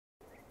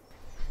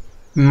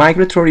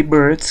Migratory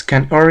birds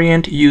can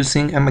orient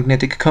using a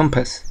magnetic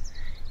compass.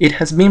 It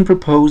has been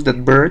proposed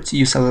that birds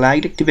use a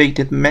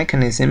light-activated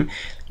mechanism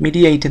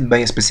mediated by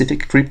a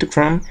specific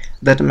cryptochrome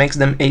that makes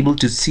them able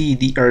to see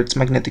the Earth's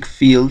magnetic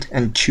field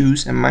and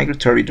choose a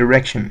migratory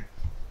direction.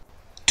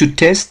 To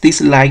test this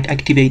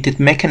light-activated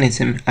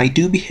mechanism, I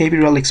do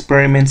behavioral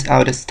experiments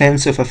out at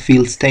stands of a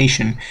field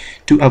station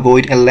to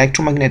avoid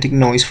electromagnetic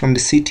noise from the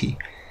city.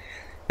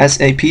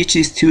 As a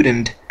PhD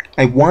student,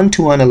 I want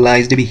to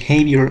analyze the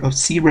behavior of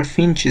zebra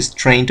finches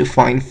trained to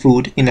find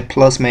food in a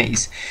plus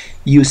maze,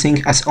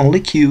 using as only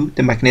cue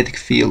the magnetic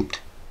field.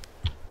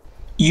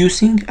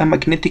 Using a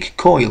magnetic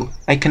coil,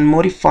 I can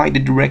modify the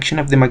direction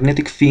of the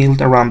magnetic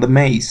field around the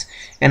maze,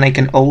 and I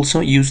can also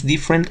use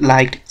different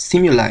light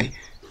stimuli,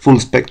 full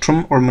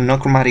spectrum or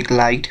monochromatic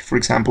light, for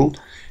example,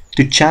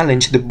 to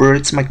challenge the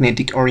bird's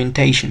magnetic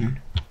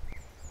orientation.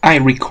 I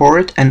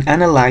record and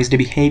analyze the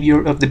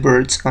behavior of the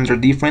birds under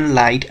different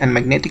light and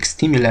magnetic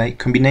stimuli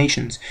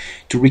combinations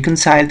to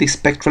reconcile the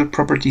spectral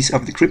properties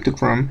of the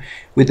cryptochrome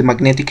with the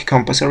magnetic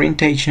compass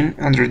orientation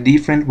under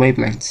different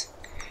wavelengths.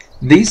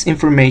 This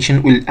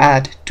information will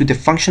add to the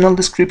functional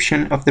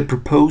description of the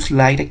proposed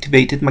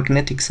light-activated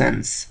magnetic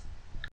sense.